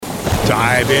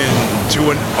Dive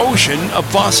into an ocean of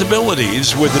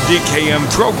possibilities with the DKM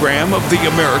program of the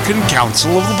American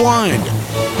Council of the Blind.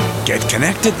 Get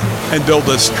connected and build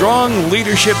a strong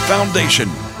leadership foundation.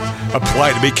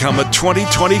 Apply to become a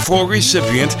 2024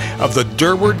 recipient of the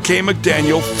Durward K.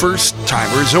 McDaniel First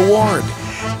Timers Award.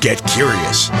 Get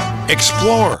curious,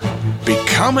 explore,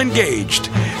 become engaged,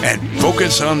 and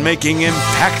focus on making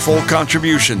impactful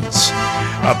contributions.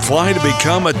 Apply to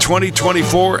become a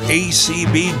 2024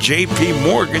 ACB JP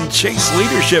Morgan Chase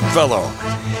Leadership Fellow.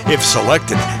 If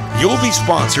selected, you'll be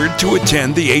sponsored to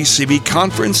attend the ACB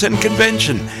Conference and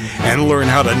Convention and learn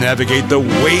how to navigate the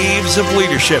waves of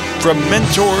leadership from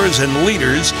mentors and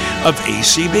leaders of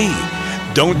ACB.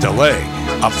 Don't delay.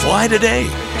 Apply today.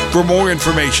 For more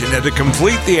information and to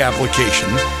complete the application,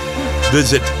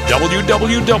 visit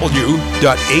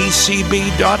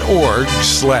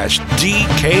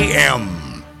www.acb.org/DKM.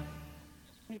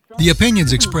 The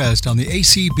opinions expressed on the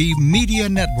ACB Media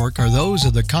Network are those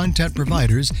of the content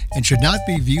providers and should not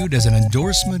be viewed as an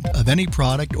endorsement of any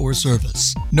product or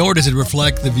service. Nor does it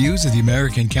reflect the views of the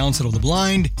American Council of the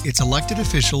Blind, its elected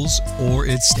officials, or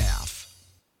its staff.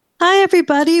 Hi,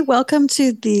 everybody. Welcome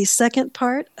to the second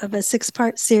part of a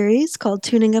 6-part series called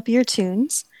Tuning Up Your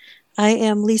Tunes. I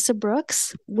am Lisa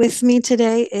Brooks. With me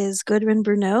today is Gudrun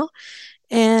Brunot,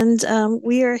 and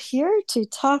we are here to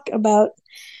talk about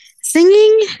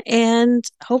singing and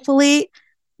hopefully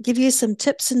give you some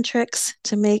tips and tricks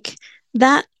to make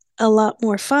that a lot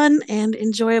more fun and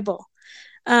enjoyable.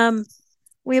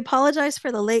 We apologize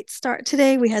for the late start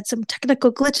today. We had some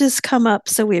technical glitches come up,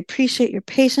 so we appreciate your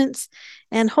patience,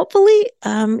 and hopefully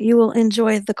you will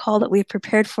enjoy the call that we've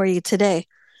prepared for you today.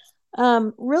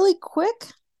 Really quick,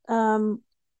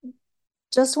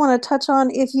 just want to touch on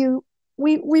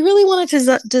we really wanted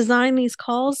to design these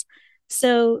calls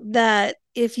so that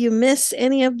if you miss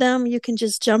any of them, you can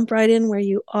just jump right in where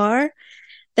you are.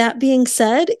 That being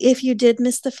said, if you did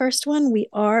miss the first one, we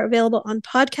are available on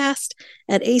podcast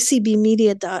at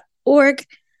acbmedia.org.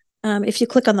 If you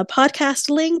click on the podcast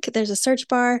link, there's a search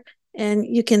bar, and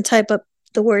you can type up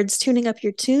the words Tuning Up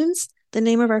Your Tunes, the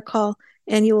name of our call,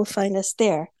 and you will find us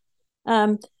there.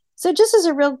 So just as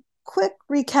a real quick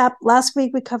recap, last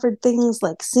week we covered things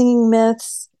like singing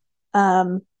myths.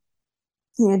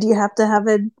 Do you have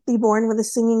to be born with a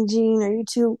singing gene? Are you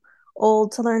too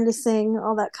old to learn to sing?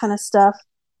 All that kind of stuff.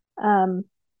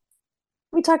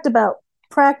 We talked about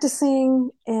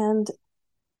practicing and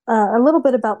a little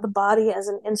bit about the body as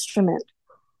an instrument.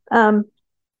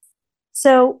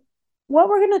 So what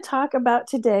we're going to talk about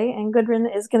today, and Gudrun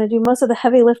is going to do most of the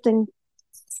heavy lifting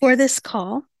for this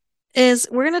call, is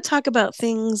we're going to talk about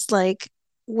things like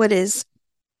we're going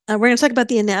to talk about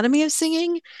the anatomy of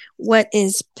singing, what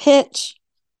is pitch,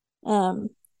 what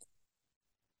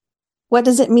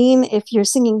does it mean if you're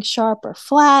singing sharp or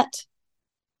flat,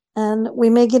 and we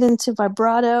may get into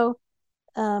vibrato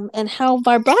and how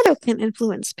vibrato can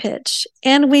influence pitch,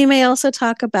 and we may also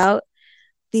talk about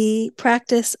the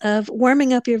practice of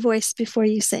warming up your voice before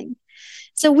you sing.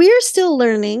 So we are still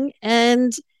learning,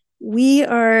 and we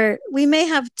may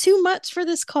have too much for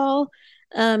this call.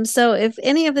 So if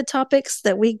any of the topics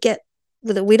that we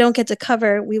don't get to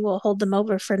cover, we will hold them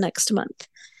over for next month.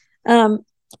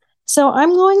 So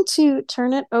I'm going to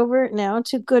turn it over now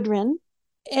to Gudrun,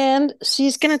 and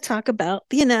she's going to talk about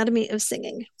the anatomy of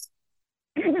singing.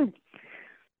 All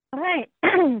right.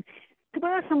 To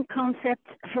borrow some concepts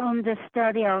from the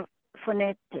study of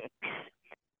phonetics,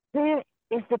 there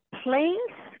is the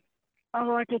place of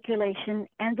articulation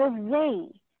and the way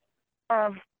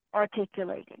of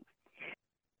articulating.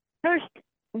 First,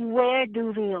 where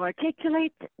do we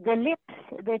articulate? The lips,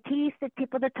 the teeth, the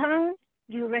tip of the tongue.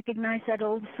 Do you recognize that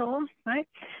old saw, right?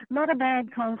 Not a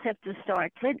bad concept to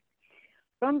start with.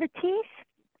 From the teeth,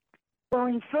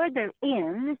 going further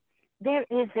in, there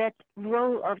is that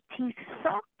row of teeth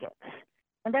sockets,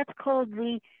 and that's called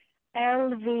the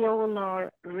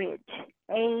alveolar ridge,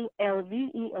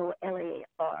 alveolar.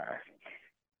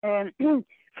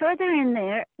 Further in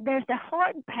there, there's the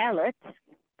hard palate,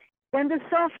 then the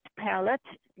soft palate,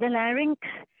 the larynx,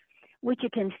 which you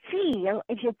can feel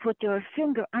if you put your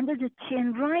finger under the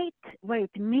chin right where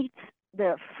it meets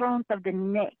the front of the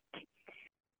neck.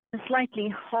 A slightly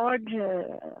hard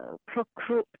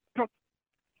protrusion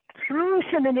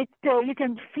in it, you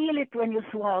can feel it when you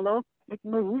swallow. It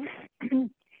moves.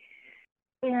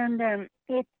 And then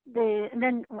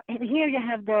here you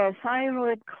have the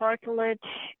thyroid cartilage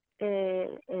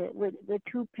with the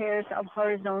two pairs of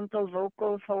horizontal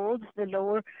vocal folds, the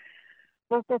lower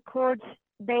vocal cords.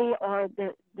 They are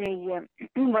the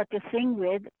what you sing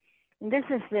with. And this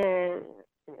is the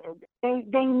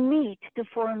they meet to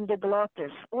form the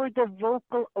glottis, or the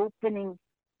vocal opening,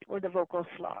 or the vocal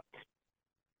slot.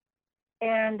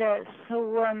 And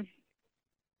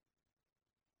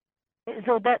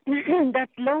so that that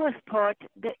lowest part,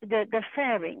 the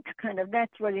pharynx, kind of,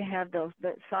 that's where you have the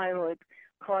thyroid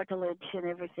cartilage and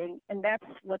everything, and that's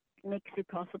what makes it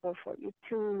possible for you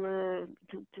to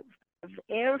have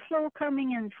airflow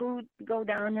coming and food go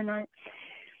down, and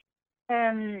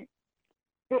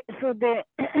so the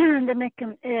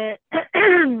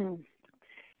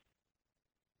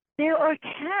there are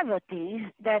cavities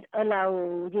that allow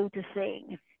you to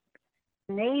sing.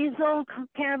 Nasal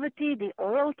cavity, the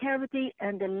oral cavity,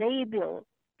 and the labial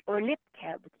or lip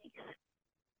cavities.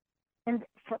 And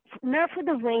now for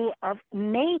the way of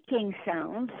making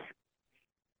sounds,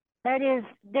 that is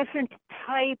different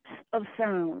types of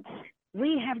sounds.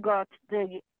 We have got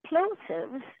the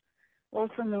plosives,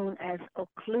 also known as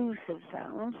occlusive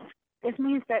sounds. This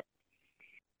means that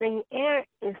the air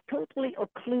is totally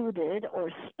occluded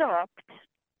or stopped,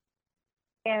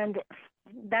 and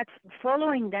that's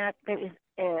following that there is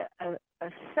a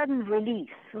sudden release,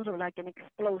 sort of like an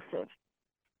explosive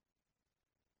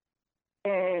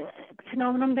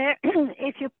phenomenon there.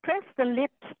 If you press the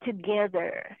lips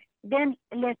together, then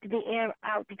let the air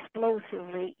out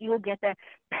explosively, you'll get a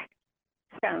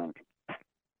sound.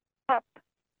 Up.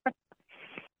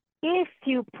 If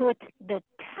you put the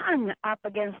tongue up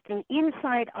against the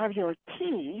inside of your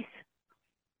teeth,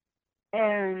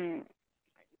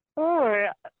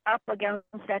 or up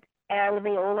against that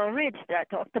alveolar ridge that I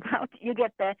talked about, you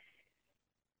get that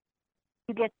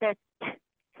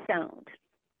sound.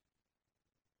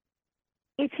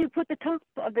 If you put the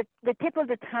tip of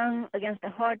the tongue against the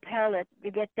hard palate,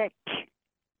 you get that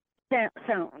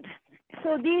sound.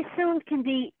 So these sounds can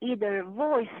be either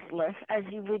voiceless, as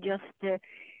you would just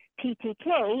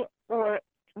TTK, or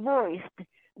voiced.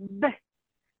 B,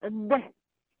 b,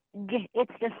 g.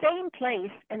 It's the same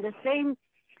place and the same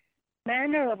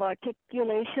manner of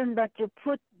articulation, but you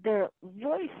put the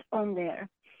voice on there.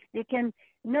 You can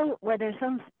know whether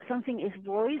something is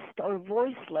voiced or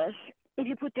voiceless if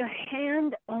you put your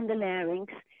hand on the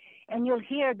larynx, and you'll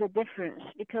hear the difference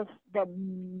because the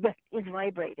b is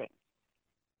vibrating.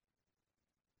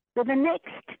 So the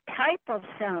next type of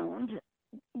sound,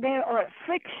 there are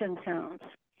friction sounds.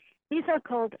 These are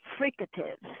called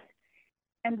fricatives.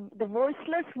 And the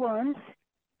voiceless ones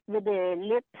with the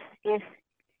lips is,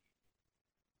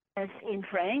 as in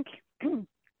Frank, the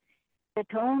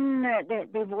tone,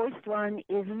 the voiced one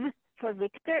is V for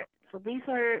Victor. So these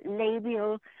are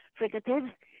labial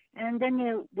fricatives. And then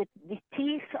the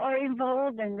teeth are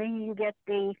involved, and then you get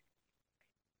the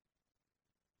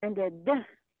D. And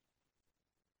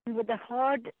with the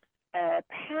hard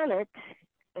palate,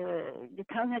 the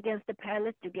tongue against the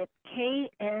palate, you get K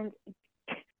and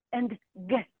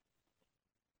G.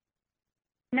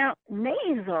 Now,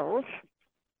 nasals,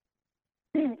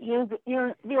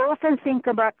 you often think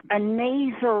about a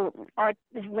nasal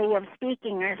way of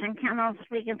speaking, as in cannot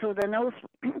speak into the nose,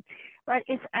 but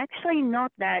it's actually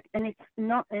not that, and it's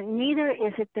not. And neither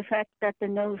is it the fact that the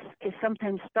nose is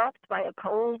sometimes stopped by a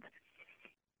cold,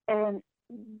 and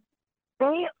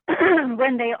they,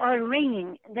 when they are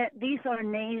ringing, that these are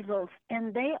nasals,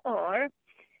 and they are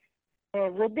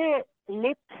with the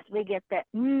lips we get that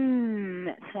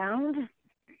sound.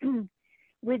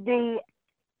 With the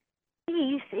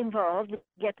teeth involved, we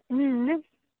get and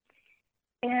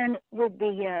with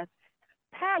the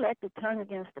palate, the tongue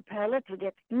against the palate, we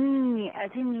get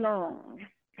as in long,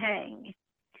 hang.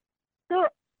 So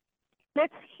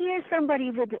let's hear somebody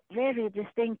with very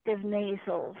distinctive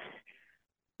nasals.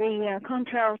 The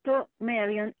contralto,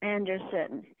 Marian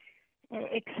Anderson.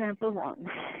 Example 1,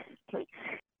 please.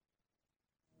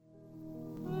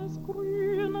 Es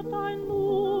grünet ein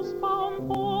Nussbaum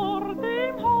vor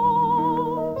dem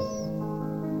Haus.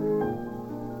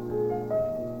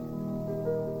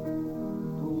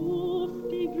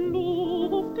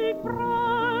 Duftig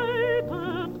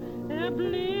breitet,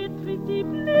 bläht, trägt die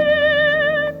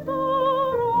Blätter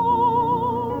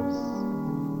aus.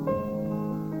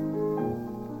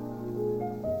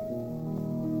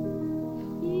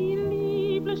 Die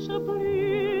liebliche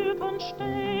Blüten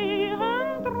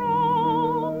stehen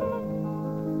dran.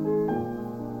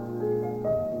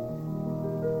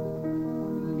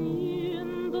 Wie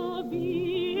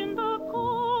in der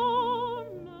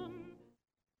Konnen.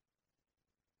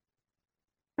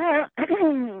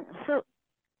 So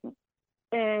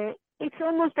it's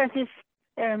almost as if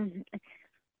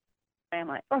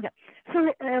am I? Okay.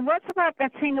 So what's about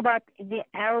that thing about the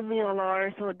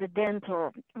alveolars or the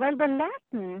dental? Well, the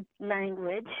Latin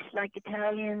language, like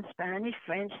Italian, Spanish,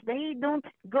 French, they don't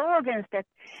go against that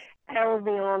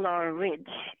alveolar ridge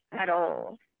at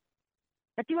all.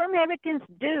 But you Americans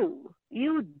do.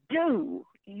 You do.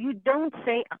 You don't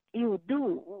say you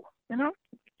do. You know?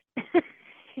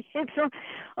 It's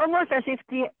almost as if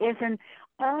there is an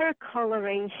R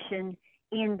coloration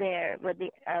in there with the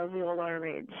alveolar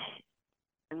ridge.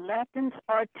 Latins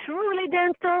are truly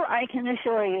dental, I can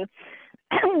assure you.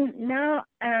 Now,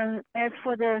 as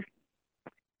for the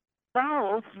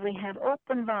vowels, we have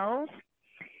open vowels,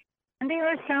 and they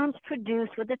are sounds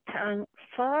produced with the tongue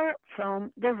far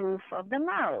from the roof of the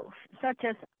mouth, such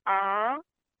as ah,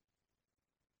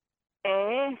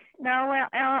 eh. Now,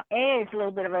 eh is a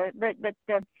little bit of a, but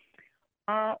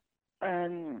uh,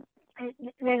 um,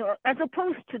 as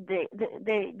opposed to the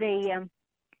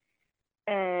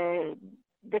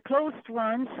closed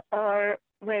ones are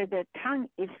where the tongue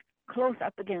is close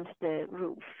up against the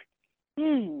roof.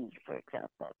 E, for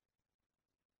example.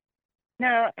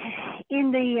 Now,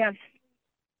 in the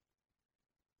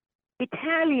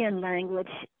Italian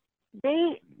language,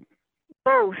 they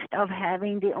boast of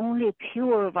having the only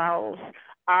pure vowels: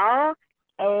 a,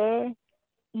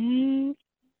 e,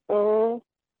 o,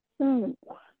 u.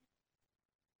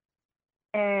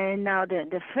 And now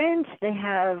the French, they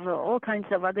have all kinds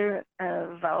of other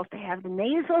vowels. They have the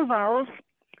nasal vowels: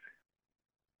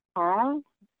 en,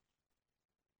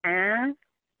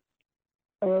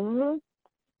 un,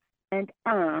 and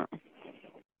un.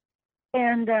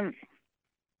 And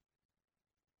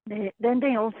then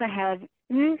they also have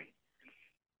u,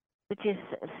 which is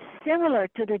similar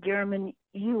to the German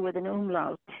U with an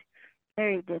umlaut.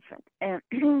 Very different.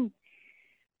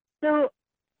 So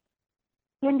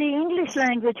in the English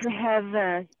language, we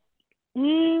have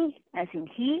E as in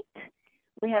heat.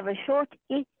 We have a short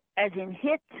I as in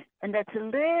hit, and that's a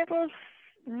little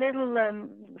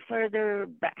further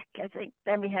back, I think.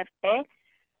 Then we have E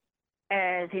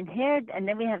as in head, and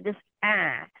then we have this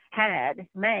had,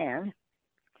 man.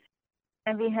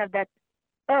 And we have that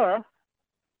or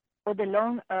the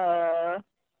long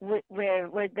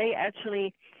where they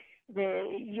actually,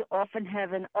 you often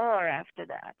have an R after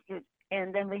that.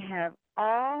 And then we have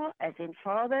A as in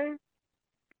father,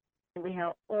 and we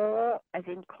have O as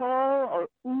in call, or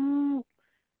oo,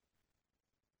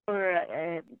 or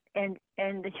and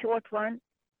the short one,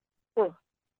 O.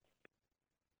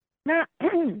 Now,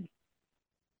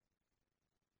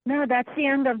 now that's the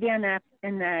end of the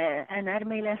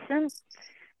anatomy lesson.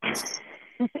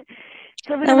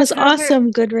 So That was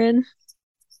awesome, Gudrun.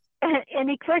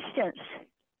 Any questions?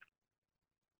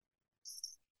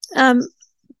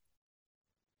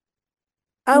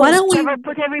 Why don't we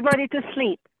put everybody to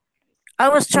sleep? I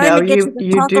was trying to get you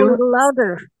to talk a little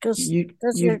louder because you're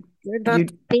not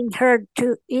being heard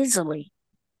too easily.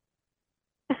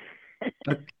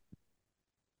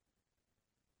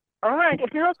 All right,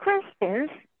 if no questions,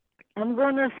 I'm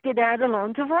going to skedaddle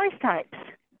on to voice types.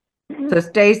 So,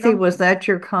 Stacy, was that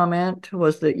your comment?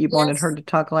 Was that you wanted her to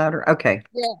talk louder? Okay.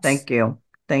 Yes. Thank you.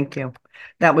 Thank you.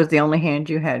 That was the only hand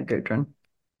you had, Gudrun.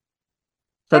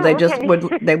 So they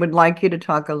would like you to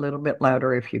talk a little bit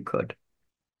louder if you could.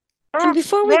 And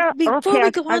before we go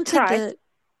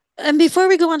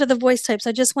on to the voice types,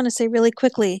 I just want to say really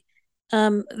quickly,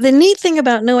 the neat thing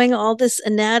about knowing all this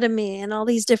anatomy and all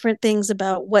these different things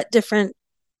about what different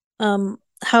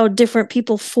how different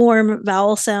people form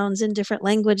vowel sounds in different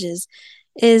languages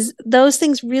is those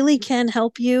things really can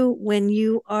help you when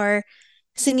you are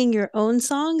singing your own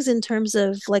songs in terms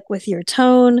of like with your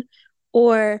tone,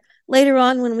 or later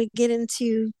on when we get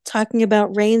into talking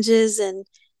about ranges and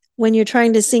when you're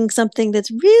trying to sing something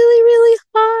that's really, really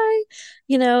high,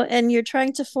 and you're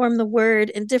trying to form the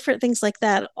word and different things like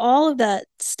that. All of that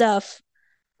stuff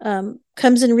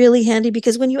comes in really handy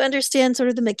because when you understand sort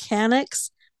of the mechanics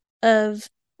of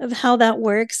how that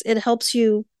works, it helps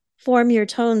you form your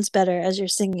tones better as you're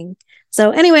singing.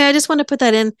 So anyway, I just want to put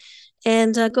that in.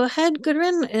 And go ahead,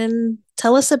 Gudrun, and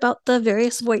tell us about the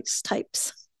various voice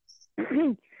types.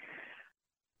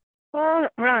 All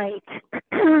right.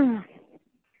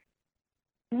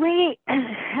 We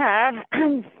have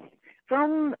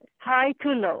from high to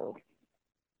low.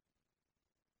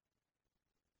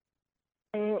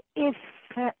 Let me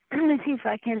see if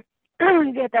I can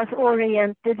get us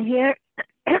oriented here.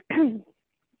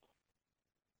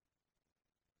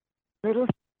 Little.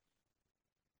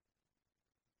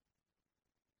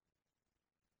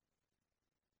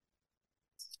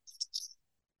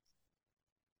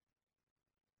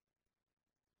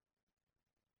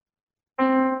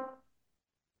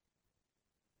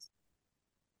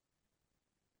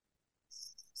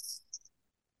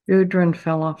 Gudrun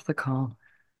fell off the call.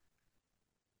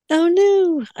 Oh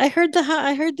no, I heard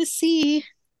the C.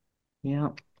 Yeah,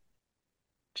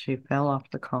 she fell off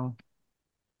the call.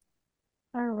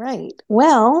 All right.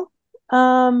 Well,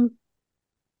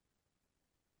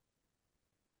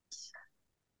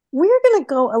 we're going to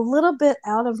go a little bit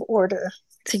out of order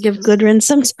to give Gudrun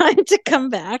some time to come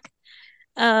back.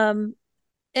 And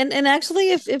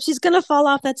actually, if she's going to fall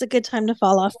off, that's a good time to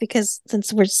fall off, because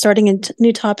since we're starting a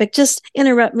new topic, just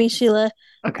interrupt me, Sheila,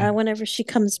 Okay. whenever she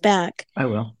comes back. I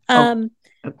will.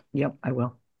 Yep, I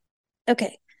will.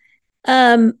 Okay.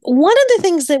 One of the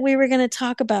things that we were going to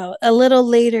talk about a little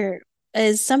later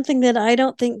is something that I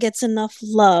don't think gets enough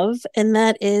love, and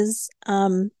that is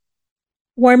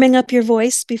warming up your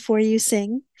voice before you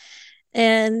sing.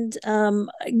 And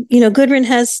Gudrun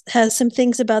has some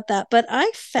things about that, but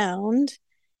I found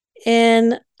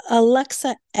an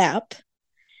Alexa app,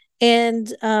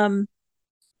 and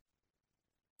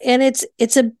it's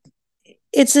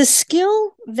a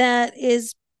skill that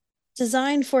is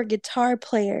designed for guitar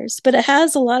players, but it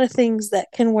has a lot of things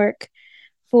that can work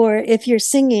for if you're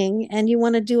singing and you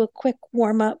want to do a quick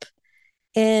warm up.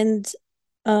 And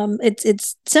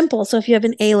it's simple. So if you have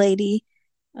an A lady,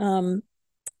 you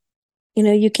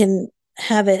can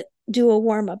have it do a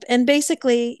warm up, and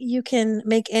basically you can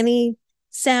make any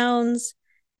sounds,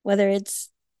 whether it's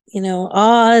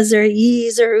ahs or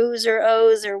e's or oohs or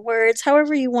ohs or words,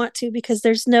 however you want to, because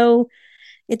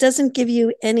it doesn't give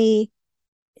you any,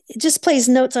 it just plays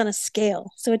notes on a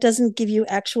scale, so it doesn't give you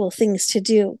actual things to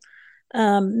do,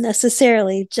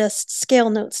 necessarily, just scale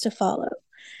notes to follow.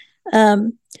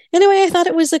 Anyway, I thought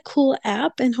it was a cool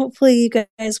app, and hopefully you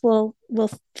guys will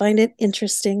find it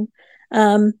interesting.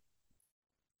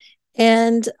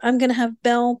 And I'm gonna have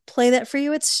Belle play that for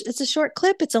you. It's a short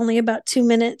clip. It's only about 2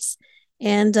 minutes,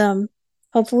 and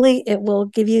hopefully it will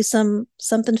give you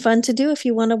something fun to do if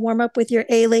you want to warm up with your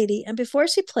A lady. And before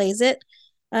she plays it,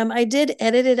 I did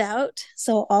edit it out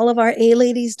so all of our A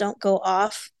ladies don't go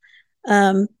off.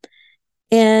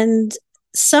 And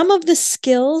some of the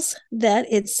skills that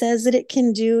it says that it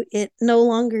can do, it no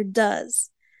longer does.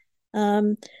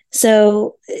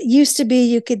 So it used to be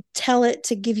you could tell it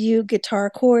to give you guitar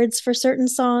chords for certain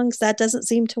songs. That doesn't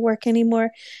seem to work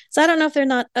anymore. So I don't know if they're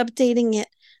not updating it,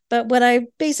 but what I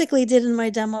basically did in my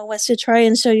demo was to try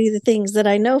and show you the things that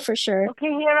I know for sure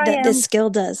that this skill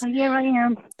does. Here I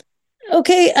am.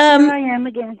 Okay. Here I am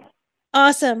again.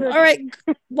 Awesome. Good. All right.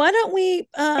 Why don't we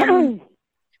Gudrun,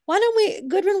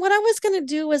 what I was going to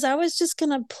do was I was just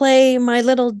going to play my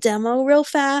little demo real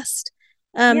fast,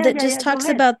 that just talks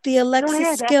about the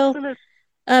Alexa skill.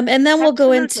 And then we'll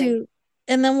go into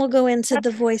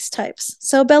the voice types.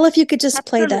 So Belle, if you could just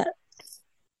play that.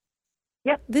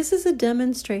 Yep. This is a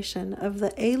demonstration of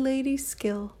the A-Lady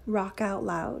skill Rock Out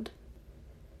Loud.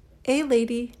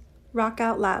 A-Lady, rock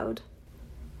out loud.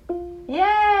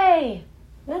 Yay!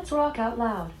 Let's rock out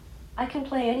loud. I can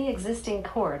play any existing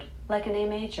chord, like an A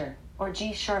major or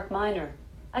G sharp minor.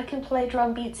 I can play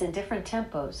drum beats in different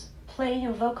tempos, play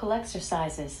your vocal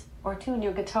exercises, or tune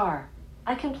your guitar.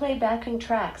 I can play backing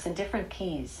tracks in different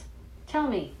keys. Tell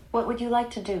me, what would you like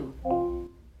to do?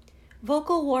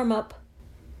 Vocal warm-up.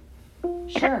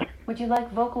 Sure. Would you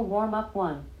like vocal warm-up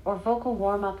 1 or vocal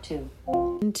warm-up 2?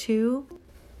 2.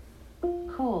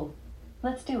 Cool.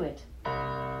 Let's do it.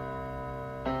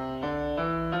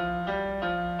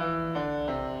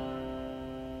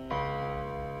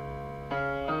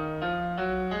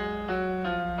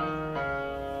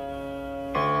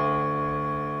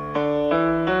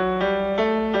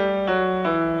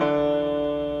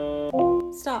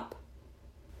 Stop.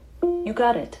 You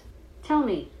got it. Tell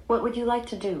me, what would you like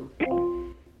to do?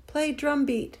 Play drum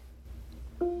beat.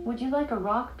 Would you like a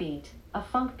rock beat, a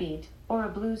funk beat, or a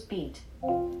blues beat?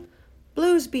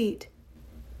 Blues beat.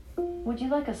 Would you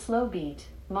like a slow beat,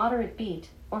 moderate beat,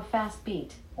 or fast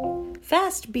beat?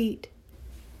 Fast beat.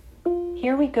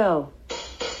 Here we go.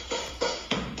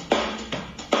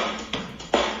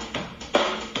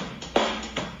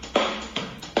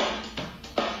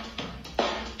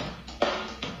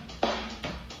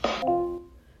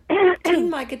 Tune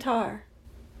my guitar.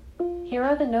 Here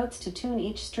are the notes to tune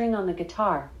each string on the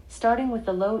guitar, starting with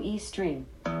the low E string.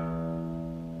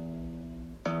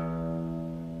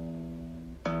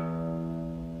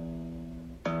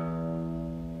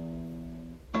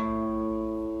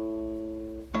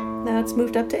 Now it's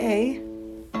moved up to A,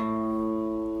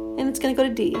 and it's going to go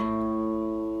to D.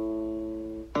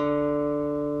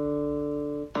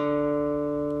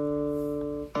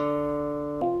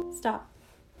 Stop.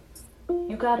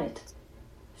 You got it.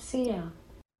 See ya.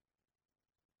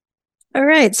 All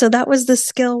right, so that was the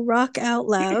skill Rock Out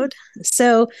Loud.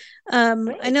 So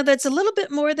I know that's a little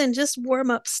bit more than just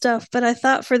warm-up stuff, but I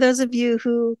thought for those of you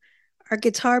who are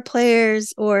guitar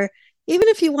players, or even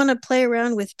if you want to play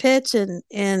around with pitch and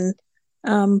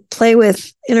play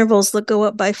with intervals that go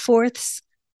up by fourths,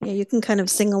 you can kind of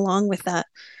sing along with that.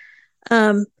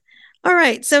 All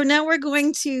right, so now we're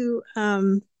going to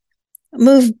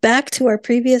move back to our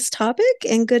previous topic,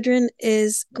 and Gudrun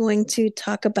is going to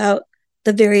talk about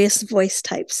the various voice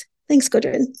types. Thanks,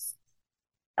 Gudrun.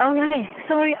 All right.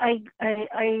 Sorry,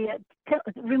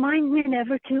 remind me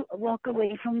never to walk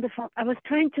away from the phone. I was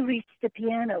trying to reach the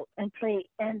piano and play,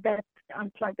 and that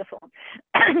unplugged the phone.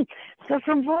 So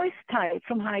from voice type,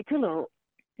 from high to low,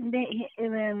 we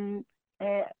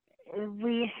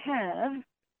have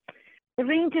the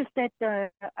ranges that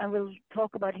I will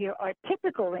talk about here are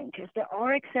typical ranges. There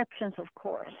are exceptions, of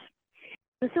course.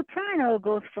 The soprano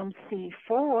goes from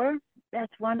C4,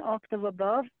 that's one octave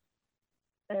above,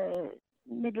 that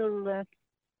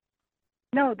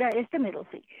is the middle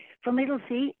C, from middle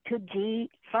C to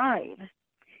G5.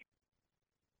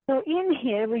 So in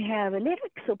here we have a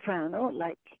lyric soprano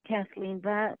like Kathleen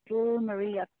Battle,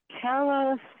 Maria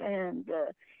Callas, and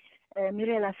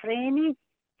Mirella Freni.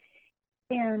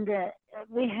 And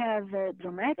we have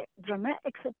dramatic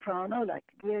soprano like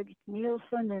Birgit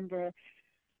Nielsen,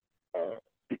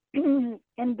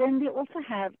 and then we also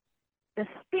have the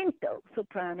spinto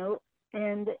soprano,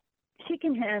 and she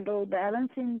can handle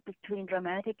balancing between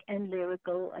dramatic and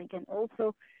lyrical, and can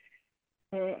also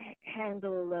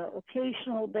handle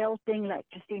occasional belting like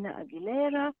Christina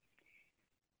Aguilera.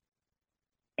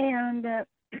 And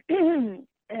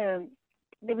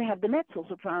then we have the mezzo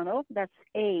soprano, that's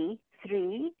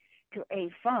A3 to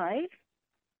A5.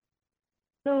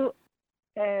 So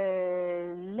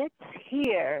let's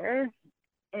hear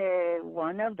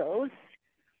one of those.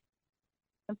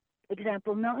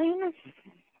 Example 9.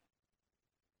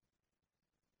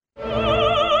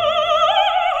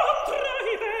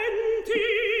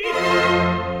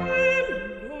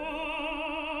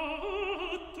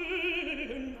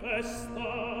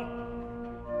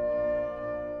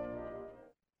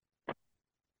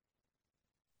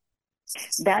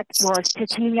 That was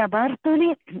Cecilia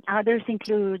Bartoli. Others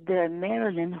include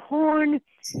Marilyn Horne,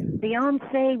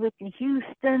 Beyonce, Whitney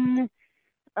Houston,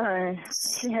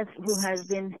 who has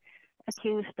been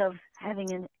accused of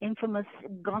having an infamous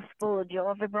gospel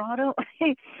jaw vibrato.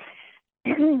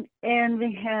 And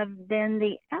we have then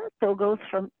the alto goes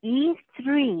from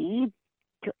E3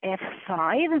 to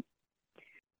F5.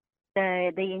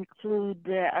 They include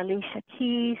Alicia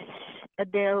Keys,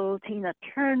 Adele, Tina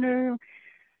Turner,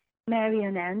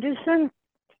 Marian Anderson.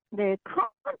 The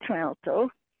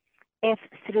contralto,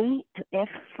 F3 to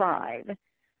F5.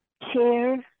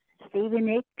 Cher, Stevie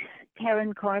Nicks,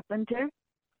 Karen Carpenter.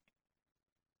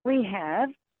 We have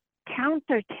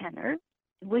countertenor,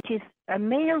 which is a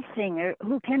male singer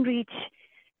who can reach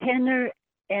tenor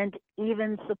and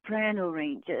even soprano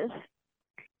ranges.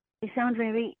 They sound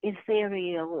very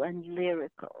ethereal and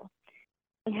lyrical.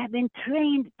 They have been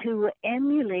trained to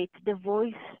emulate the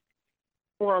voice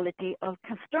quality of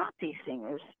castrati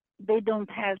singers. They don't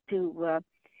have to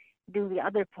do the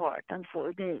other part,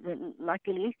 unfortunately,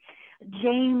 luckily.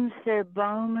 James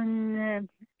Bauman,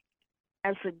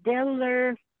 Alfred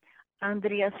Deller,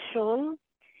 Andreas Scholl,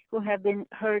 who have been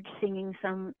heard singing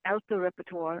some alto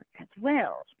repertoire as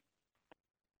well.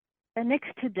 And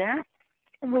next to that,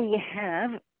 we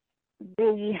have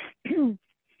the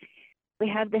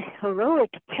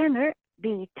heroic tenor,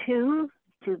 B2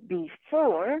 to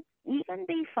B4, even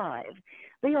B5.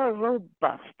 They are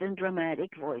robust and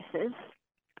dramatic voices.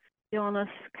 Jonas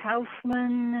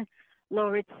Kaufman,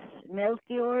 Lauritz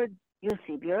Melchior,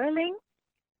 Jussi Björling.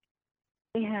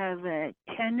 We have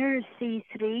tenor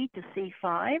C3 to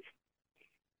C5.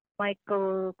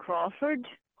 Michael Crawford,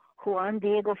 Juan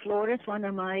Diego Flores, one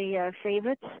of my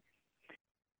favorites.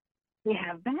 We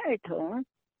have baritone,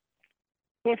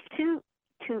 F2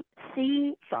 to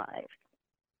C5.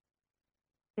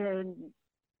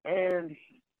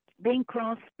 Bing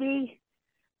Crosby,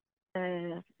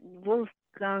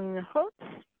 Wolfgang Holtz.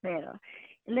 Yeah.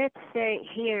 Let's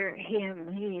hear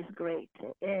him. He is great.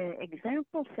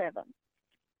 Example 7.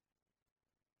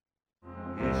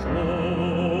 Ich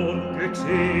wohn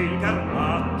glückseliger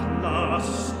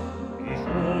Atlas, ich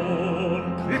wohn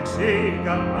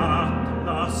glückseliger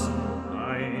Atlas,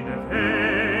 eine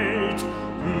Welt,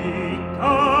 die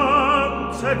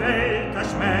ganze Welt der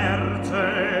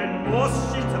Schmerzen muss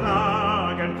ich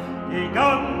tragen, die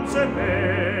ganze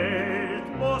Welt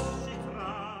muss ich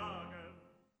tragen.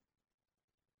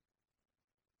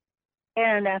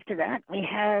 And after that, we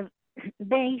have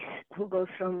bass who goes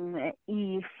from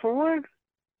E4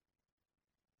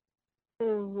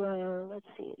 to, let's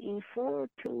see, E4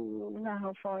 to, now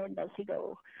how far does he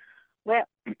go? Well,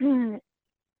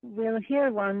 we'll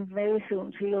hear one very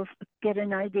soon, so you'll get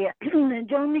an idea.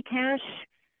 Johnny Cash,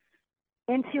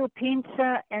 Enzio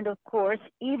Pinza, and of course,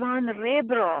 Ivan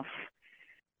Rebrov.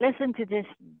 Listen to this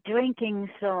drinking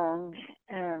song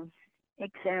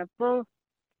example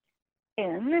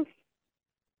in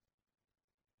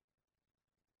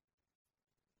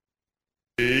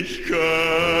Ich kann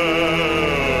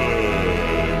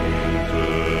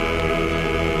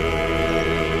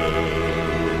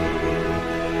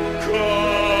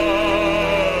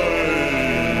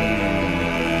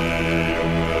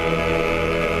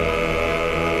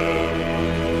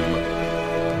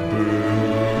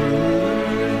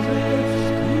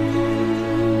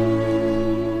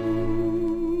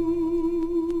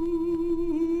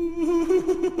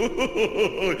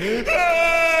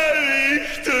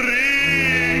ich trinke,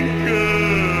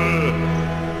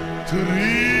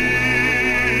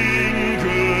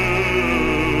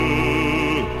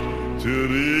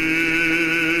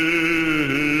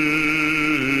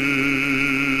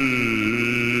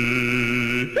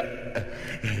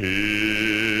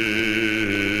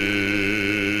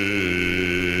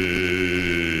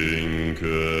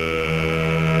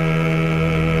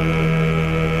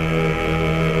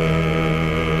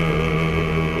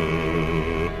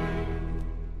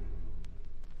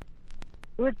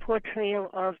 portrayal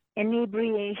of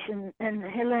inebriation and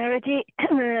hilarity.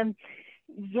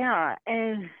 Yeah,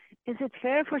 is it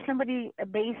fair for somebody, a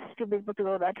bass, to be able to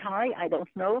go that high? I don't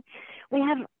know. We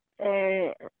have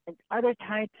other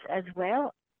types as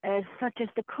well, such as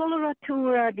the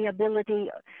coloratura, the ability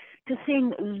to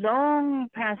sing long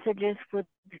passages with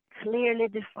clearly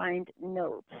defined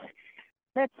notes.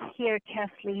 Let's hear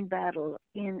Kathleen Battle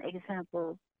in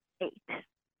example 8.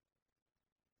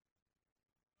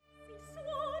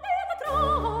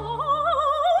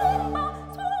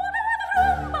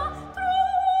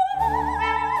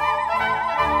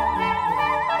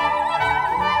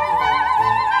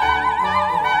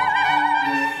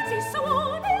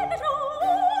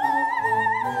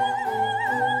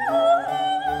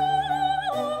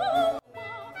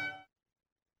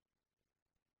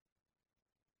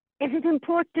 Is it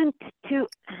important to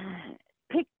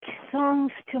pick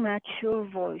songs to match your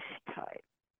voice type?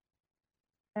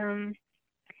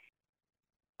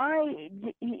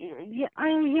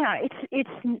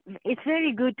 It's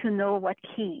very good to know what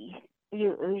key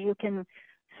you can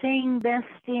sing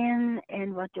best in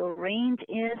and what your range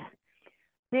is.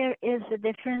 There is a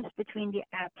difference between the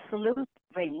absolute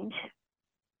range,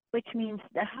 which means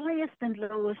the highest and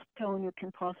lowest tone you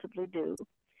can possibly do,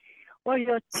 or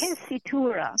your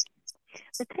tessitura.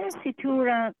 The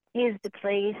tessitura is the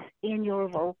place in your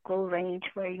vocal range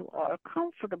where you are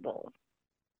comfortable.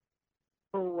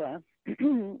 So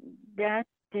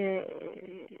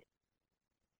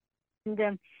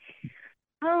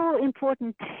how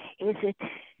important is it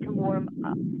to warm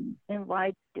up, and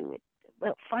why do it?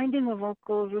 Well, finding a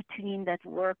vocal routine that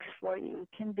works for you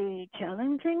can be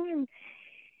challenging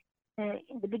in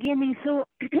the beginning. So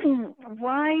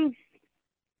why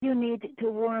you need to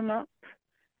warm up?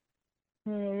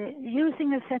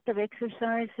 Using a set of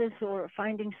exercises or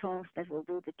finding songs that will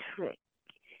do the trick.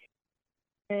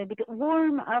 Because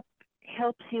warm up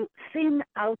helps you thin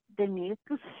out the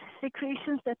mucus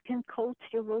secretions that can coat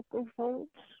your vocal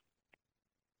folds,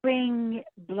 bring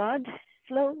blood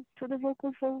flow to the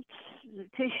vocal folds, the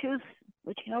tissues,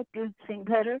 which help you sing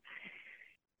better.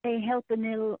 They help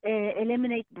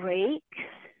eliminate breaks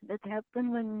that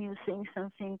happen when you sing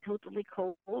something totally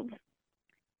cold.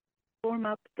 Warm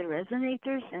up the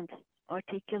resonators and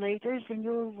articulators in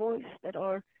your voice that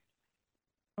are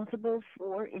responsible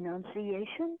for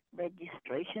enunciation,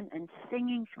 registration, and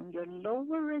singing from your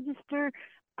lower register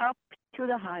up to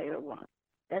the higher one.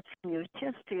 That's from your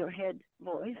chest to your head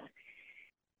voice,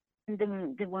 and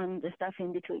the stuff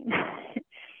in between.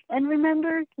 And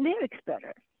remember lyrics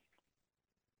better.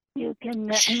 You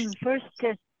can first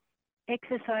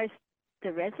exercise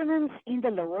the resonance in the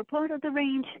lower part of the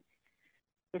range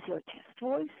with your chest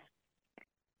voice.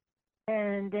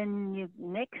 And then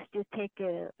next you take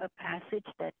a passage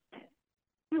that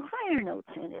you higher notes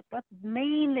in it, but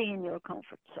mainly in your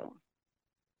comfort zone.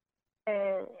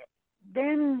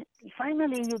 Then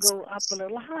finally you go up a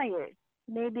little higher.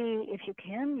 Maybe if you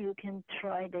can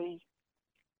try the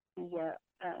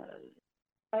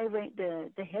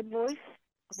head voice,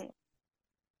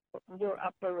 your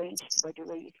upper range, where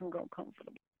you can go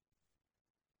comfortably.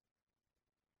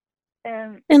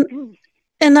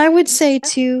 And I would say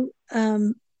too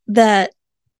that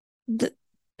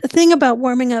the thing about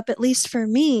warming up, at least for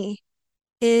me,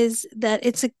 is that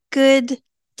it's a good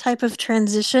type of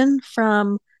transition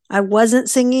from I wasn't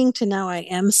singing to now I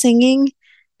am singing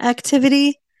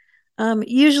activity.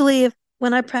 Usually,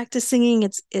 when I practice singing,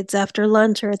 it's after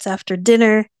lunch or it's after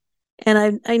dinner,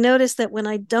 and I notice that when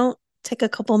I don't take a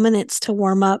couple minutes to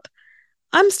warm up,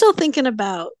 I'm still thinking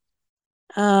about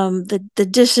the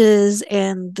dishes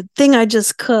and the thing I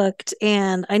just cooked,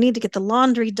 and I need to get the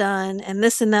laundry done, and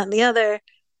this and that and the other.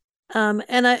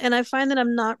 And I find that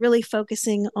I'm not really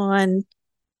focusing on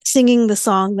singing the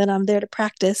song that I'm there to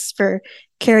practice for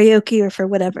karaoke or for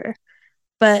whatever.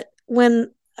 But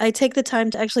when I take the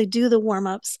time to actually do the warm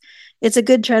ups, it's a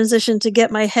good transition to get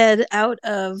my head out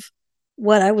of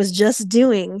what I was just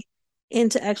doing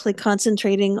into actually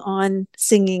concentrating on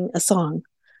singing a song.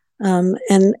 And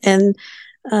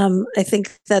I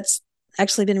think that's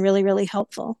actually been really, really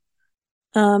helpful.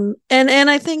 And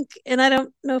I think, and I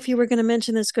don't know if you were going to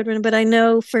mention this, Gudrun, but I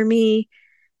know for me,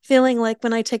 feeling like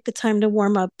when I take the time to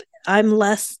warm up, I'm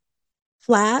less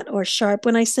flat or sharp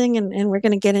when I sing, and we're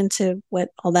going to get into what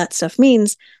all that stuff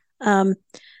means. Um,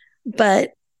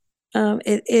 but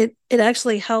it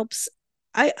actually helps.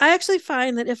 I actually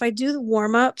find that if I do the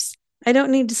warm ups, I don't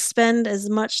need to spend as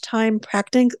much time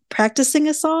practicing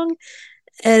a song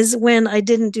as when I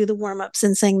didn't do the warm ups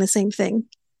and sang the same thing.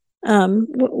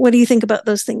 What do you think about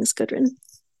those things, Gudrun?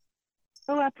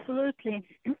 Oh, absolutely.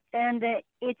 And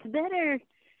it's better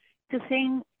to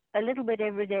sing a little bit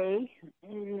every day,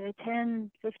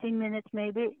 10, 15 minutes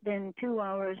maybe, than 2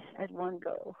 hours at one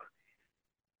go.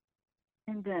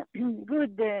 And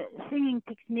good singing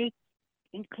technique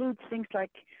includes things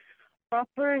like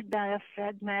proper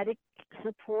diaphragmatic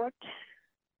support,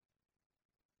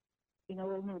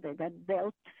 that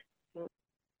belt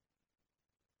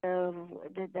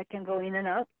that can go in and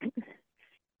out,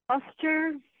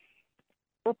 posture,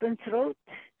 open throat,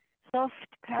 soft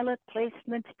palate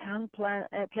placement, tongue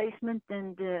placement,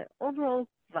 and overall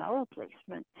vowel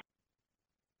placement.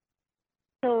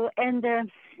 So, and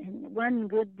one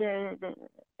good, there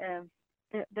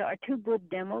are two good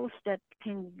demos that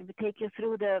can take you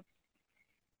through the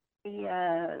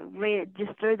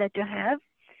register that you have.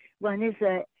 One is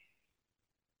a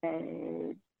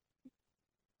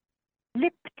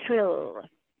lip trill.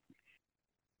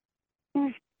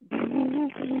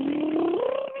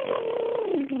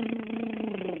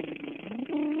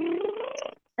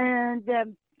 And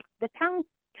the tongue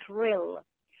trill.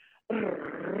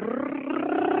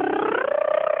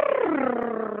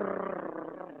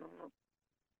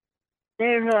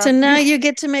 So now you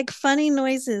get to make funny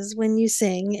noises when you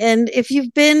sing. And if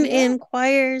you've been in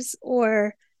choirs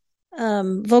or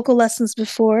vocal lessons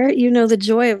before, you know the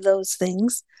joy of those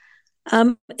things.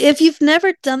 If you've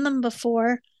never done them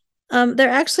before, they're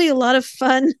actually a lot of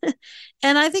fun.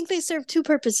 And I think they serve two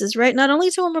purposes, right? Not only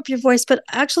to warm up your voice, but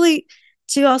actually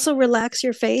to also relax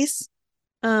your face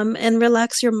and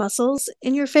relax your muscles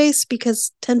in your face,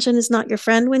 because tension is not your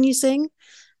friend when you sing.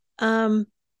 Go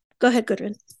ahead,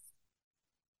 Gudrun.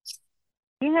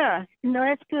 Yeah, no,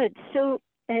 that's good. So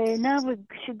now we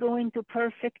should go into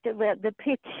the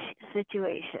pitch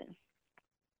situation.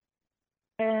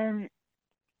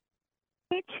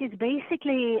 Pitch is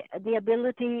basically the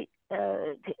ability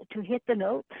to hit the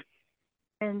note.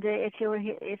 And if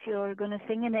you're going to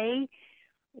sing an A,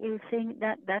 you sing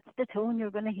that's the tone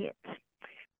you're going to hit.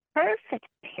 Perfect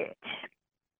pitch,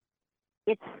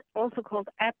 it's also called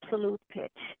absolute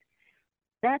pitch.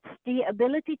 That's the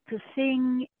ability to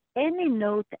sing any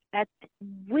note at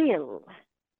will,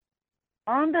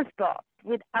 on the spot,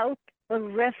 without a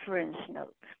reference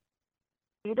note.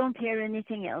 You don't hear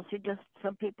anything else.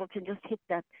 Some people can just hit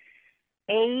that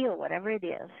A or whatever it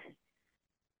is.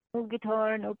 No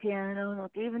guitar, no piano,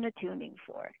 not even a tuning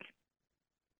fork.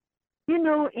 You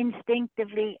know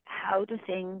instinctively how to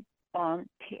sing on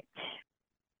pitch.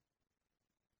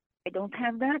 I don't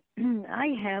have that. I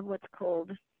have what's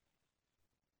called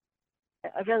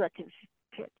a relative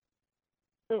pitch.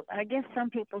 So I guess some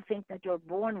people think that you're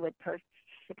born with perfect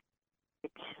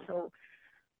pitch. So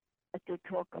I have to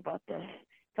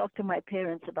talk to my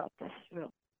parents about this.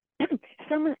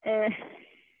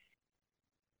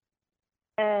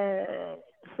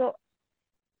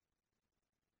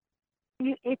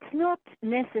 It's not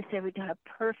necessary to have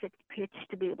perfect pitch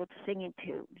to be able to sing in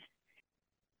tune.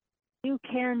 You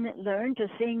can learn to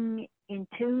sing in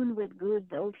tune with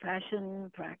good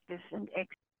old-fashioned practice and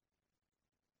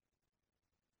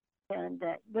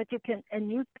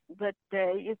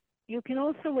you can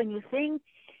also, when you sing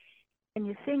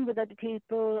with other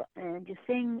people and you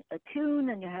sing a tune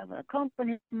and you have an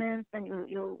accompaniment and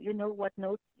you know what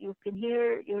notes you can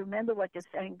hear, you remember what you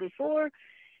sang before,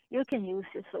 you can use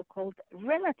the so-called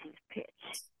relative pitch,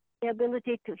 the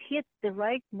ability to hit the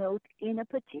right note in a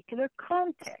particular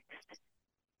context,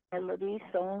 melody,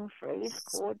 song, phrase,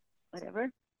 chord, whatever.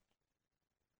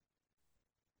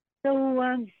 So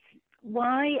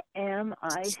why am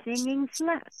I singing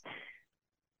flat?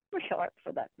 Or sharp,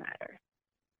 for that matter.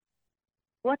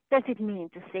 What does it mean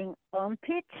to sing on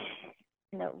pitch?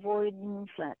 Avoiding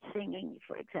flat singing,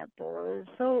 for example.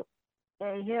 So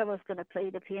here I was going to play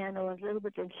the piano a little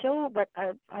bit and show, but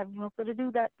I'm not going to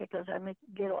do that because I may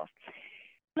get off.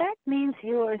 Flat means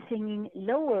you are singing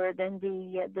lower than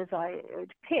the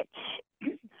desired pitch.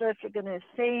 So if you're going to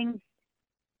sing,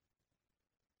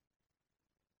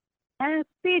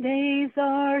 happy days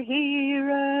are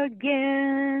here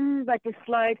again, but you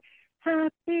slide,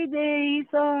 happy days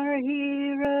are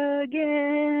here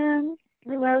again.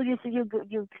 Well, you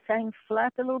sang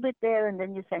flat a little bit there, and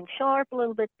then you sang sharp a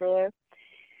little bit there.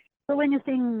 So when you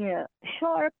sing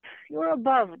sharp, you're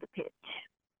above the pitch.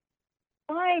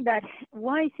 Why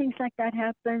things like that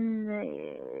happen?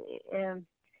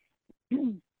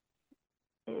 You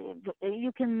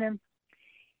can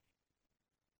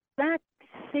that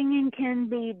singing can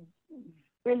be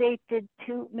related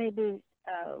to maybe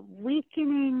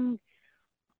weakening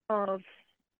of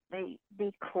the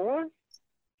core.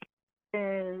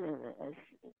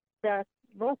 That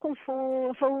vocal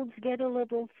folds get a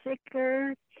little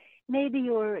thicker. Maybe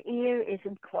your ear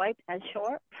isn't quite as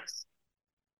sharp.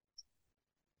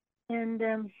 And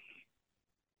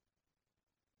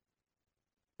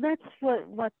that's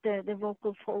what the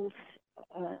vocal folds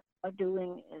are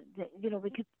doing.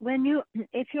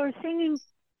 If you're singing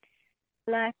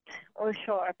flat or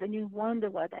sharp and you wonder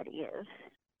what that is,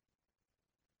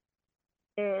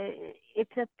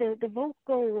 it's that the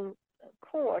vocal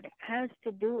cord has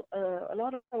to do a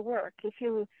lot of work. If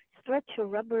you stretch a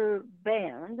rubber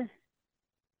band,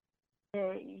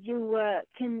 it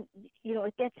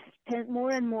gets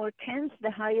more and more tense the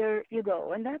higher you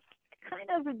go, and that's kind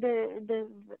of the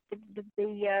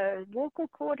vocal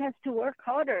cord has to work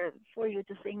harder for you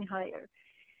to sing higher.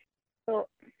 So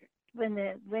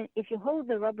if you hold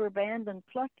the rubber band and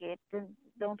pluck it and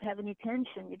don't have any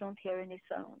tension, you don't hear any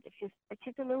sound. If you stretch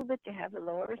it a little bit, you have a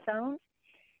lower sound,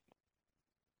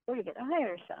 or you get a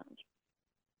higher sound.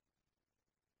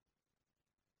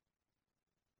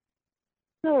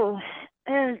 So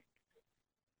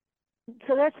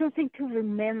that's something to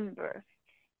remember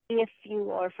if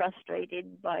you are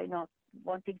frustrated by not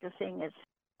wanting to sing as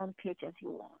on pitch as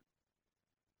you want.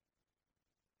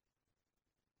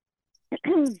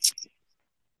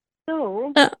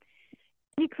 So,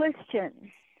 any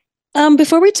questions?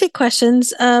 Before we take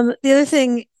questions, the other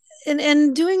thing,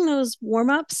 and doing those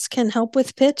warm-ups can help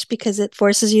with pitch because it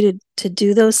forces you to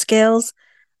do those scales,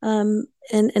 and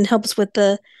helps with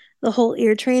the whole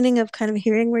ear training of kind of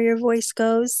hearing where your voice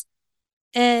goes.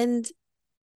 And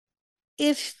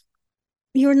if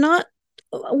you're not,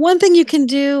 one thing you can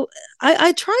do,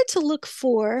 I tried to look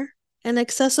for an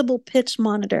accessible pitch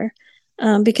monitor,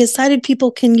 because sighted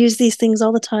people can use these things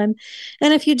all the time.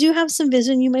 And if you do have some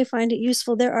vision, you may find it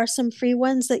useful. There are some free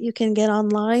ones that you can get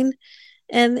online.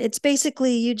 And it's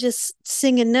basically you just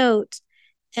sing a note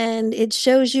and it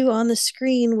shows you on the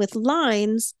screen with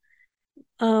lines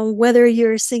whether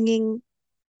you're singing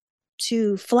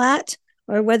to flat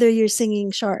or whether you're singing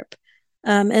sharp.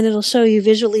 And it'll show you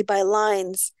visually by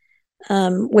lines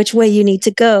which way you need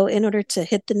to go in order to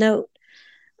hit the note.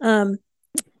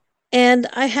 And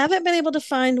I haven't been able to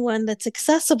find one that's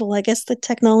accessible. I guess the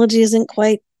technology isn't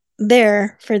quite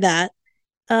there for that.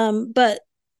 But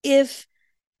if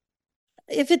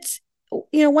it's,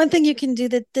 one thing you can do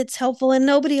that's helpful, and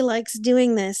nobody likes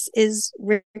doing this, is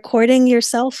recording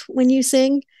yourself when you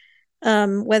sing,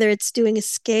 whether it's doing a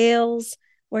scales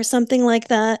or something like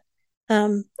that.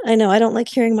 I know I don't like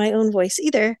hearing my own voice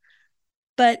either,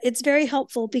 but it's very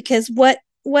helpful because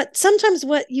sometimes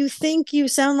what you think you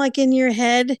sound like in your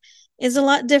head is a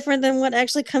lot different than what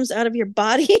actually comes out of your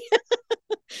body.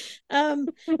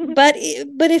 But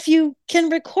if you can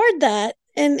record that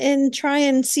and try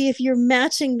and see if you're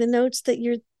matching the notes that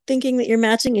you're thinking that you're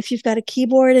matching, if you've got a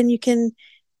keyboard and you can,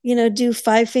 do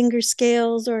 5-finger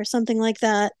scales or something like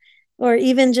that, or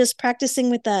even just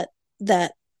practicing with that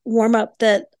warm up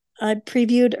that I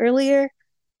previewed earlier,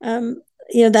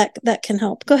 that can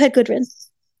help. Go ahead, Gudrun.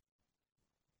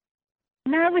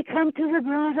 Now we come to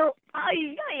vibrato.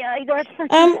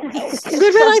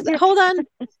 Gudrun, hold on.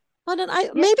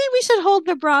 Maybe we should hold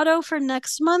vibrato for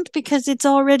next month because it's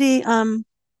already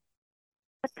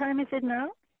What time is it now?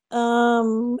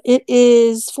 It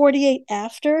is 48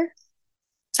 after.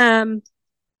 And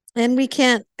we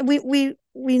can't. We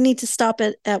need to stop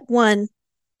it at 1.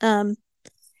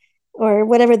 or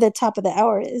whatever the top of the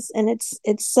hour is, and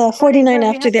it's 49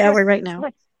 after the hour right now.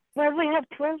 Well, we have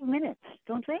 12 minutes,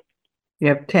 don't we? You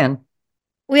have 10.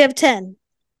 We have 10.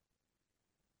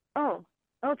 Oh,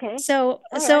 okay. So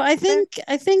I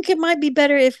think it might be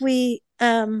better if we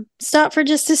stop for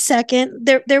just a second.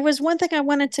 There was one thing I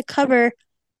wanted to cover,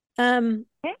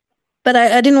 okay. But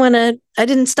I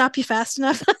didn't stop you fast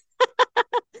enough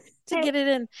to get it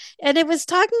in. And it was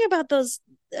talking about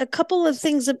a couple of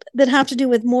things that have to do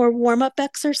with more warm-up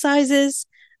exercises.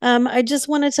 I just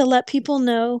wanted to let people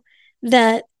know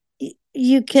that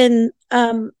you can,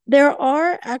 there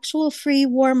are actual free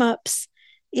warm-ups.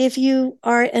 If you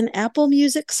are an Apple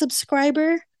Music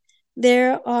subscriber,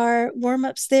 there are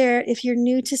warm-ups there. If you're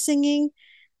new to singing,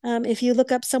 if you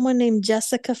look up someone named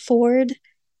Jessica Ford,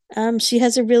 she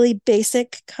has a really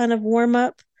basic kind of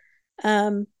warm-up.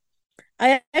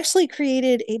 I actually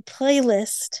created a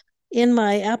playlist in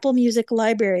my Apple Music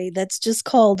library that's just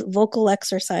called vocal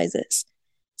exercises.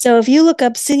 So if you look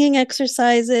up singing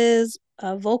exercises,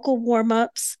 vocal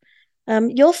warm-ups,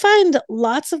 you'll find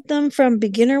lots of them, from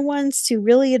beginner ones to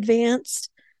really advanced.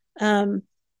 And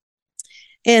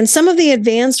some of the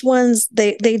advanced ones,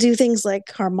 they do things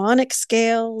like harmonic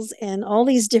scales and all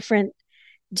these different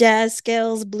jazz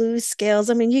scales, blues scales.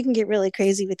 I mean, you can get really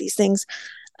crazy with these things.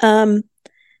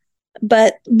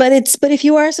 But if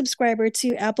you are a subscriber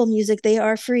to Apple Music, they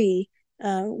are free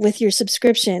with your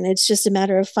subscription. It's just a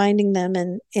matter of finding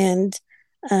them and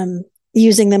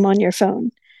using them on your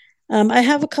phone. I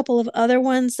have a couple of other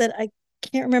ones that I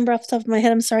can't remember off the top of my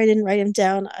head. I'm sorry I didn't write them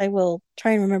down. I will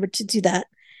try and remember to do that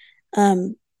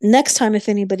next time if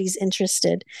anybody's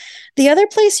interested. The other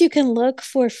place you can look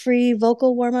for free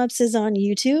vocal warm-ups is on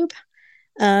YouTube.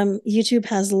 YouTube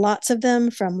has lots of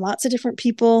them from lots of different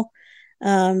people.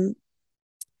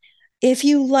 If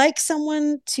you like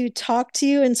someone to talk to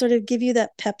you and sort of give you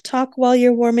that pep talk while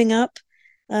you're warming up,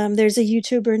 there's a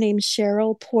YouTuber named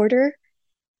Cheryl Porter,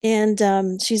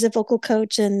 and she's a vocal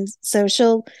coach, and so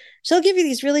she'll give you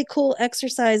these really cool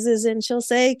exercises, and she'll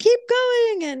say, keep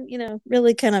going, and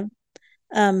really kind of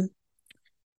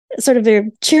sort of a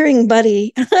cheering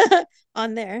buddy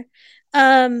on there.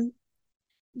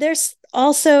 There's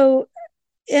also,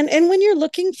 and when you're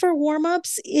looking for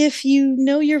warm-ups, if you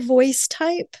know your voice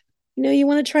type, you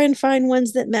want to try and find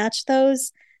ones that match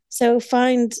those. So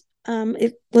find,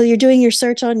 while you're doing your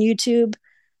search on YouTube,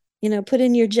 put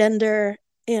in your gender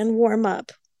and warm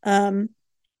up,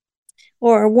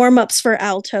 or warm-ups for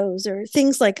altos or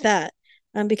things like that,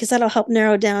 because that'll help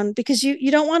narrow down, because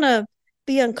you don't want to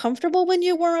be uncomfortable when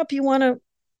you warm up. You want to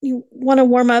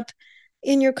warm up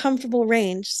in your comfortable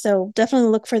range. So definitely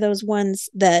look for those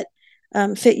ones that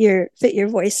fit your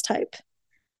voice type.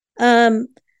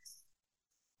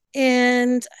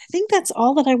 And I think that's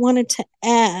all that I wanted to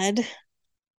add.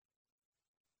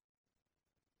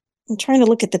 I'm trying to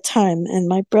look at the time, and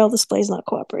my braille display is not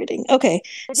cooperating. Okay,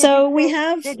 so we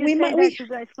have. You guys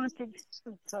wanted?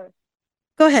 Sorry.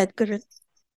 Go ahead, Gudrun.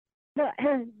 No,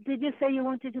 did you say you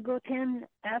wanted to go 10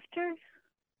 after?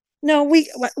 No,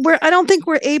 we're. I don't think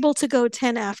we're able to go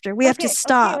 10 after. We have to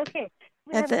stop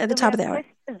at the top of the hour.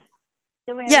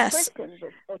 Yes,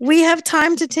 we have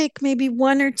time to take maybe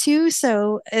one or two,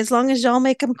 so as long as y'all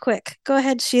make them quick. Go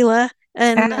ahead, Sheila.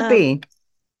 And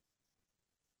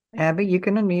Abby, you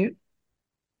can unmute.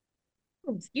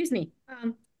 Oh, excuse me.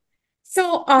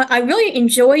 So I really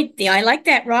enjoyed I like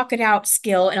that rock it out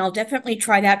skill, and I'll definitely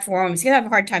try that for him. He's gonna have a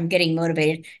hard time getting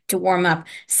motivated to warm up.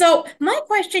 So my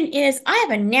question is, I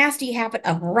have a nasty habit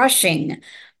of rushing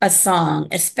a song,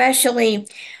 especially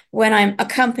when I'm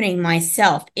accompanying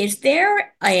myself. Is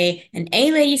there an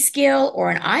A-Lady skill or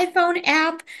an iPhone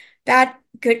app that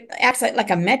could act like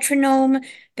a metronome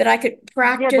that I could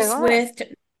practice with?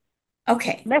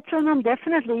 Okay. Metronome,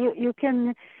 definitely. You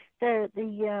can you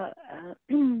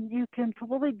can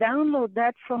probably download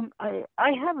that from. I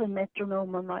have a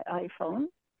metronome on my iPhone.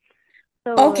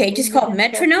 So, okay, just called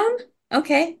metronome.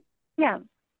 Okay. Yeah,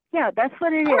 that's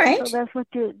what it is. Right. So that's what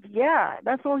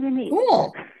that's all you need.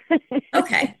 Cool.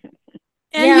 Okay.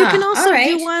 And you can also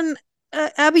do one,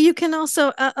 Abby. You can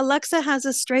also Alexa has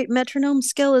a straight metronome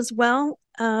skill as well.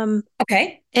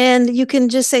 Okay. And you can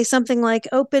just say something like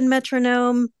 "Open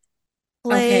metronome,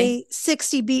 play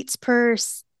 60 beats per."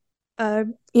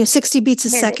 60 beats a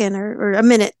second or a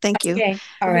minute. Thank you. Okay.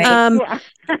 All right.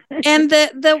 And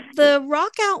the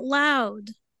rock out loud,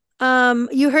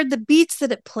 you heard the beats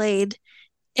that it played,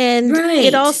 and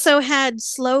it also had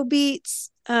slow beats.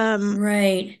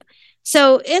 Right.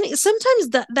 So sometimes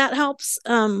that helps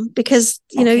because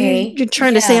you're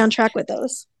trying to stay on track with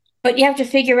those. But you have to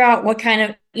figure out what kind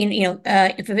of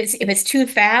if it's too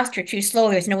fast or too slow.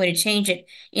 There's no way to change it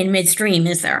in midstream,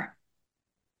 is there?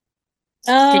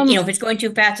 If it's going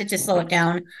too fast, just slow it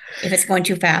down. If it's going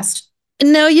too fast.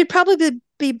 No, you'd probably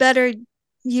be better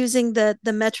using the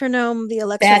metronome, the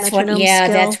Alexa metronome skill.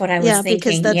 That's what I was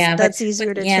thinking. Because that's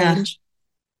easier to change.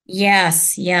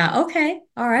 Yes. Yeah. Okay.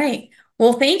 All right.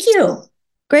 Well, thank you.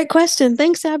 Great question.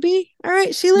 Thanks, Abby. All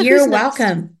right, Sheila, you're who's next?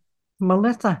 welcome.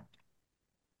 Melissa.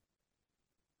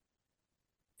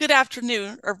 Good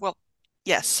afternoon, or well,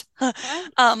 yes.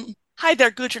 Hi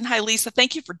there, Gudrun. Hi, Lisa.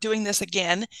 Thank you for doing this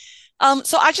again.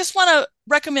 So I just want to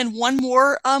recommend one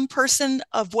more person,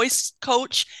 a voice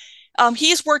coach.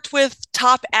 He's worked with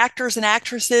top actors and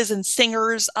actresses and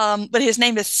singers, but his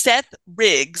name is Seth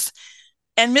Riggs.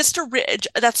 And Mr. Riggs,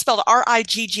 that's spelled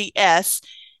R-I-G-G-S.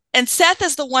 And Seth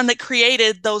is the one that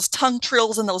created those tongue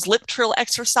trills and those lip trill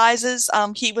exercises.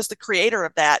 He was the creator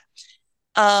of that.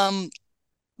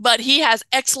 But he has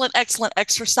excellent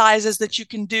exercises that you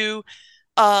can do.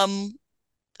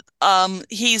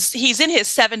 He's in his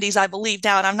 70s, I believe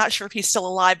now, and I'm not sure if he's still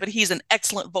alive, but he's an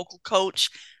excellent vocal coach.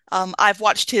 I've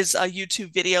watched his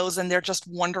YouTube videos and they're just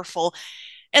wonderful.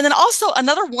 And then also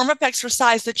another warm-up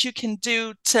exercise that you can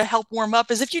do to help warm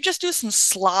up is if you just do some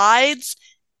slides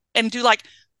and do like,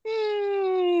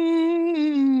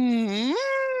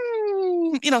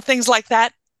 things like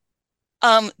that.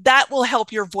 That will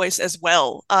help your voice as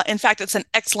well. In fact, it's an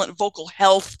excellent vocal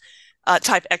health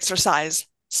type exercise.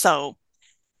 So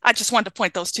I just wanted to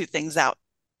point those two things out.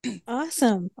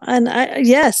 Awesome. And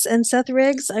yes, and Seth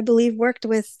Riggs, I believe, worked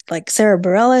with like Sarah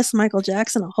Bareilles, Michael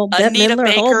Jackson, a whole Bette Midler,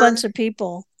 a whole bunch of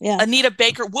people. Yeah. Anita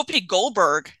Baker, Whoopi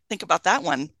Goldberg. Think about that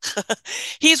one.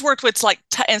 He's worked with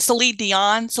and Celine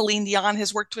Dion. Celine Dion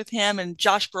has worked with him, and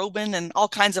Josh Groban and all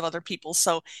kinds of other people.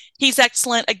 So he's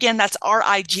excellent. Again, that's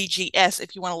R-I-G-G-S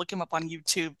if you want to look him up on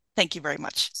YouTube. Thank you very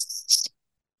much.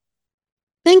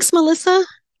 Thanks, Melissa.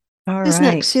 All Who's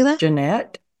right. next, Sheila?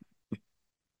 Jeanette.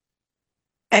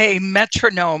 A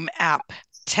metronome app,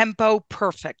 Tempo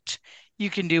Perfect. You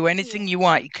can do anything you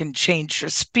want. You can change your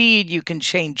speed. You can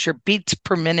change your beats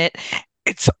per minute.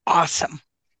 It's awesome.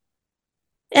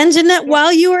 And Jeanette,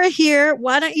 while you are here,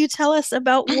 why don't you tell us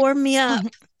about Warm Me Up?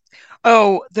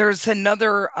 Oh, there's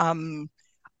another,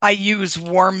 I use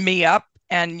Warm Me Up.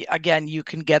 And again, you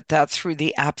can get that through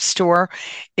the App Store.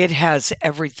 It has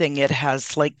everything. It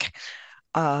has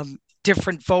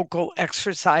different vocal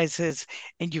exercises,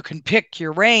 and you can pick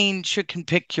your range. You can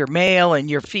pick your male and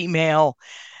your female.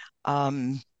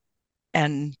 And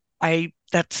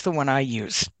that's the one I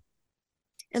use.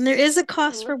 And there is a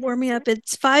cost for Warm Me Up.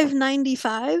 It's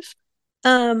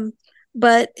 $5.95.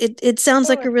 But it sounds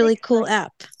like a really cool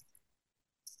app.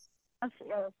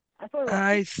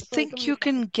 I think you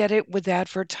can get it with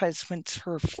advertisements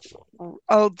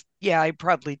oh yeah, I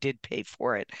probably did pay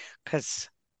for it because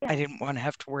I didn't want to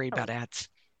have to worry about ads.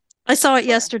 I saw it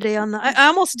yesterday I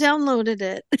almost downloaded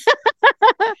it.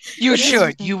 You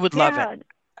should. You would love it.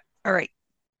 All right.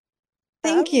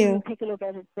 Thank you. Take a look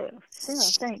at it too. Yeah,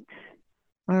 thanks.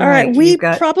 All right. We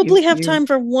probably have time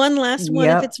for one last one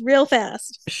if it's real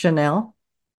fast. Chanel.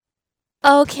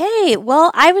 Okay,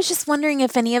 well, I was just wondering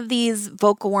if any of these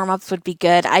vocal warm-ups would be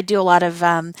good. I do a lot of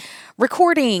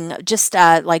recording, just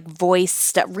like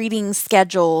voice reading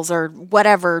schedules or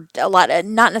whatever. A lot,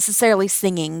 not necessarily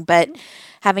singing, but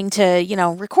having to,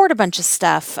 record a bunch of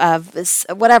stuff,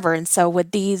 whatever. And so,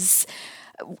 with these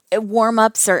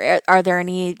warm-ups, or are there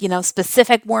any,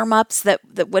 specific warm-ups that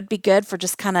would be good for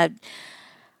just kind of?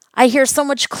 I hear so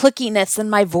much clickiness in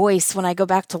my voice when I go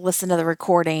back to listen to the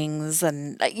recordings,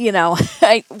 and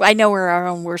I know we're our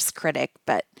own worst critic,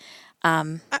 but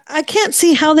I can't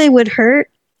see how they would hurt.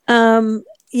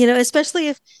 Especially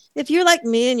if you're like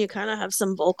me and you kind of have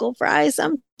some vocal fry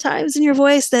sometimes in your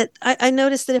voice. That I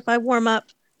notice that if I warm up,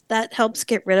 that helps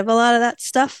get rid of a lot of that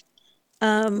stuff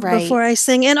before I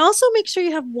sing, and also make sure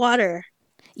you have water.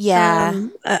 Yeah,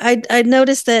 I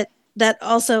noticed that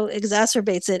also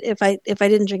exacerbates it if I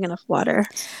didn't drink enough water.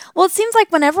 Well, it seems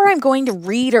like whenever I'm going to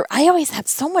read, or I always have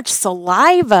so much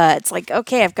saliva. It's like,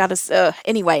 okay, I've got to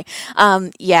anyway.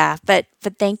 Yeah, but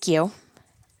thank you.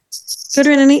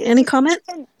 Gudrun, any comment?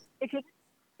 If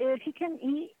you can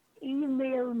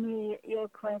email me your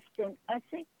question, I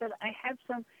think that I have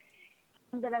some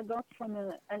that I got from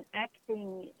an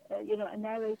acting, a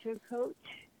narrator coach.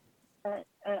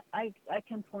 I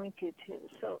can point you to.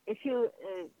 So if you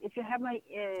have my,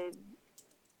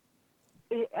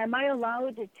 am I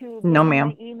allowed to? No, ma'am.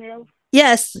 My email?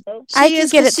 Yes, I can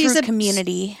get it through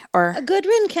Community or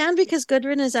Gudrun can, because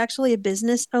Gudrun is actually a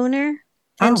business owner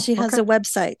and she has a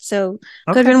website. So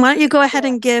Gudrun, why don't you go ahead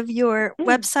and give your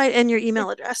website and your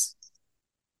email address?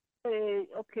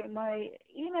 Okay, my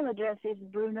email address is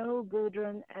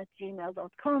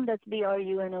brunogudrun@gmail.com. That's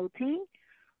BRUNOT.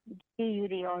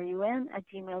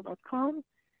 GUDRUN@gmail.com.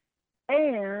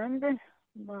 And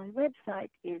my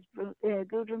website is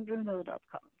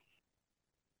GudrunBruno.com.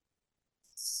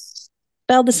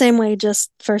 Spelled the same way,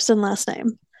 just first and last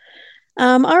name.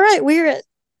 All right, we're at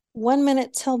 1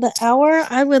 minute till the hour.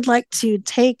 I would like to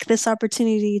take this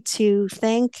opportunity to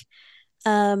thank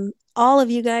all of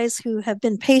you guys who have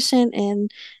been patient and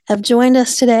have joined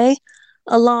us today,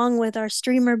 along with our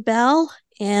streamer Belle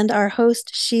and our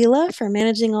host Sheila for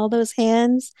managing all those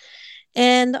hands.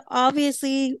 And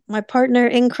obviously, my partner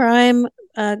in crime,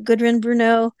 Gudrun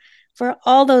Brunot, for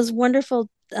all those wonderful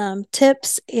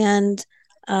tips and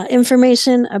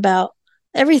information about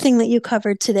everything that you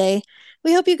covered today.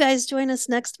 We hope you guys join us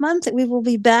next month. We will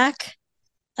be back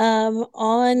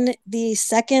on the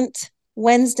second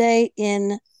Wednesday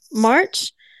in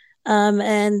March.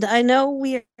 And I know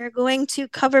we are going to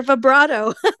cover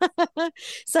vibrato.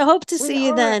 So hope to see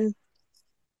you then.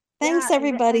 Thanks,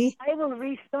 everybody. I will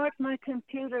restart my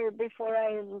computer before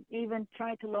I even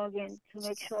try to log in to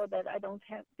make sure that I don't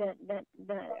have that.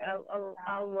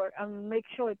 I'll make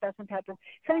sure it doesn't happen.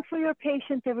 Thanks for your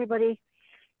patience, everybody.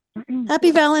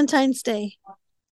 Happy Valentine's Day.